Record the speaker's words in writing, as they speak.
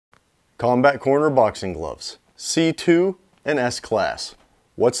Combat Corner boxing gloves, C2 and S class.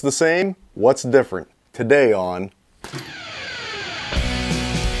 What's the same? What's different? Today on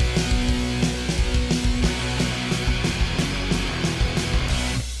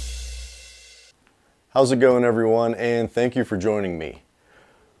How's it going, everyone, and thank you for joining me.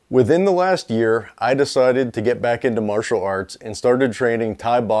 Within the last year, I decided to get back into martial arts and started training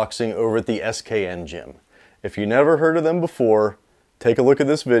Thai boxing over at the SKN Gym. If you never heard of them before, take a look at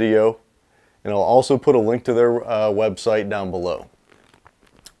this video, and I'll also put a link to their website down below.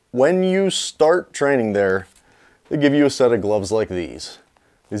 When you start training there, they give you a set of gloves like these.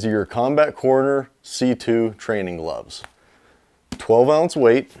 These are your Combat Corner C2 training gloves. 12-ounce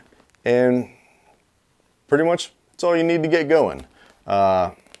weight, and pretty much that's all you need to get going.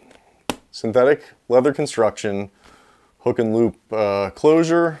 Synthetic leather construction, hook and loop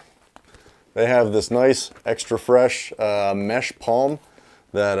closure. They have this nice extra fresh mesh palm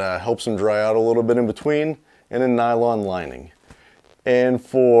that helps them dry out a little bit in between, and a nylon lining. And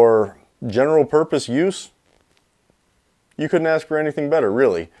for general purpose use, you couldn't ask for anything better,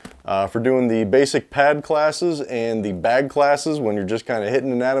 really. For doing the basic pad classes and the bag classes when you're just kind of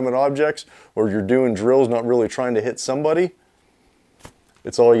hitting inanimate objects, or you're doing drills not really trying to hit somebody,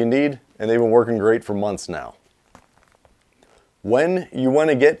 it's all you need, and they've been working great for months now. When you want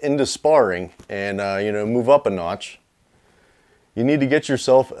to get into sparring and move up a notch, you need to get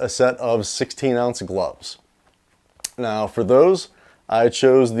yourself a set of 16-ounce gloves. Now for those, I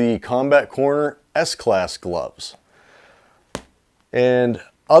chose the Combat Corner S-Class gloves. And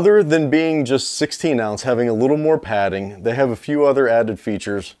other than being just 16-ounce, having a little more padding, they have a few other added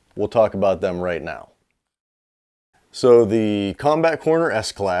features. We'll talk about them right now. So the Combat Corner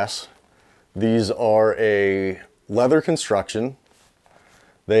S-Class, these are a leather construction.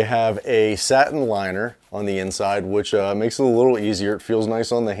 They have a satin liner on the inside, which makes it a little easier. It feels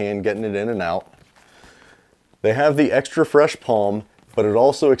nice on the hand getting it in and out. They have the extra fresh palm, but it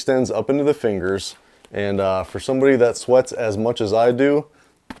also extends up into the fingers. And for somebody that sweats as much as I do,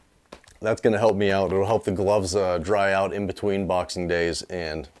 that's going to help me out. It'll help the gloves dry out in between boxing days,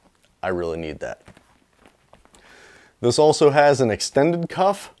 and I really need that. This also has an extended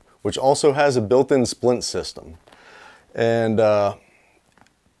cuff, which also has a built-in splint system. And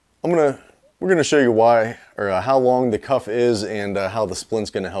we're gonna show you why, or how long the cuff is, and how the splint's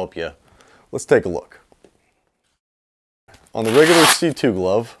gonna help you. Let's take a look. On the regular C2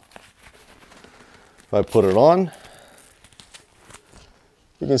 glove, if I put it on,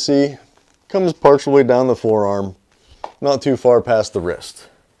 you can see it comes partially down the forearm, not too far past the wrist.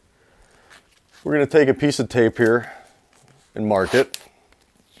 We're gonna take a piece of tape here and mark it.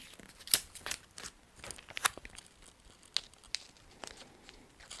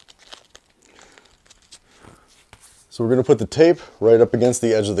 So we're going to put the tape right up against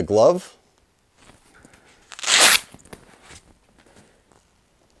the edge of the glove.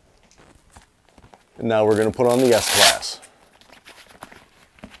 And now we're going to put on the S-Class.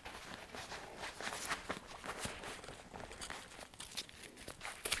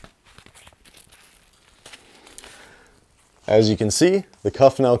 As you can see, the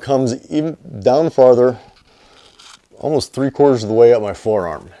cuff now comes even down farther, almost 3/4 of the way up my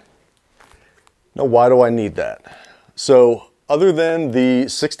forearm. Now, why do I need that? So, other than the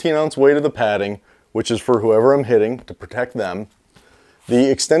 16-ounce weight of the padding, which is for whoever I'm hitting to protect them,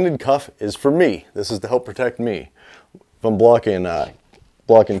 the extended cuff is for me. This is to help protect me. If I'm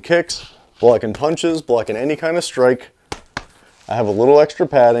blocking kicks, blocking punches, blocking any kind of strike, I have a little extra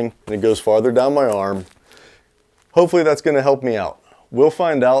padding, and it goes farther down my arm. Hopefully that's going to help me out. We'll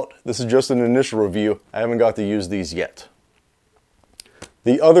find out. This is just an initial review. I haven't got to use these yet.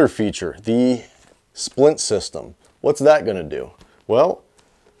 The other feature, the splint system. What's that going to do? Well,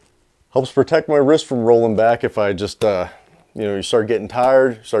 helps protect my wrist from rolling back if I just, you start getting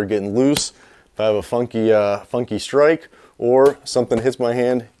tired, start getting loose. If I have a funky strike, or something hits my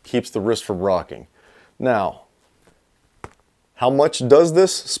hand, keeps the wrist from rocking. Now, how much does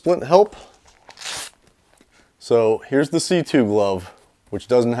this splint help? So here's the C2 glove, which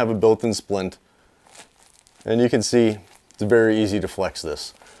doesn't have a built-in splint. And you can see it's very easy to flex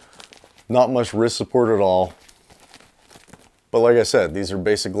this. Not much wrist support at all. But like I said, these are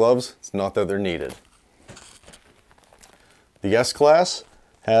basic gloves. It's not that they're needed. The S-Class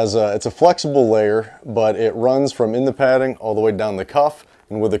has, it's a flexible layer, but it runs from in the padding all the way down the cuff.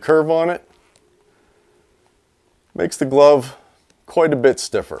 And with a curve on it, makes the glove quite a bit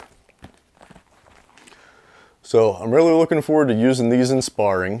stiffer. So I'm really looking forward to using these in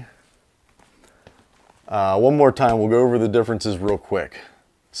sparring. One more time, we'll go over the differences real quick.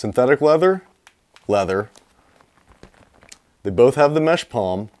 Synthetic leather, leather. They both have the mesh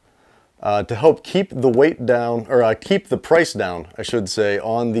palm. To help keep the weight down, or keep the price down, I should say,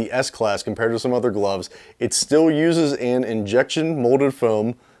 on the S-Class compared to some other gloves, it still uses an injection molded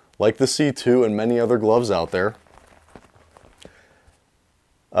foam like the C2 and many other gloves out there.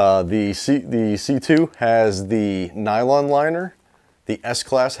 The C2 has the nylon liner. The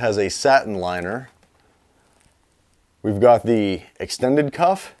S-Class has a satin liner. We've got the extended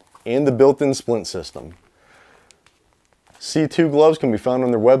cuff and the built-in splint system. C2 gloves can be found on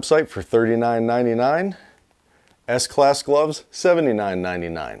their website for $39.99. S-Class gloves,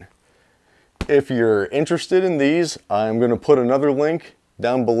 $79.99. If you're interested in these, I'm going to put another link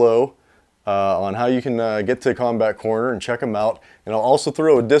down below on how you can get to Combat Corner and check them out. And I'll also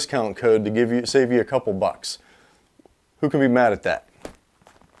throw a discount code to save you a couple bucks. Who can be mad at that?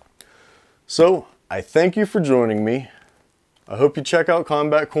 So, I thank you for joining me. I hope you check out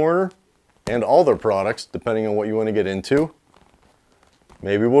Combat Corner and all their products, depending on what you want to get into.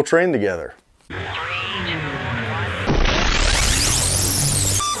 Maybe we'll train together.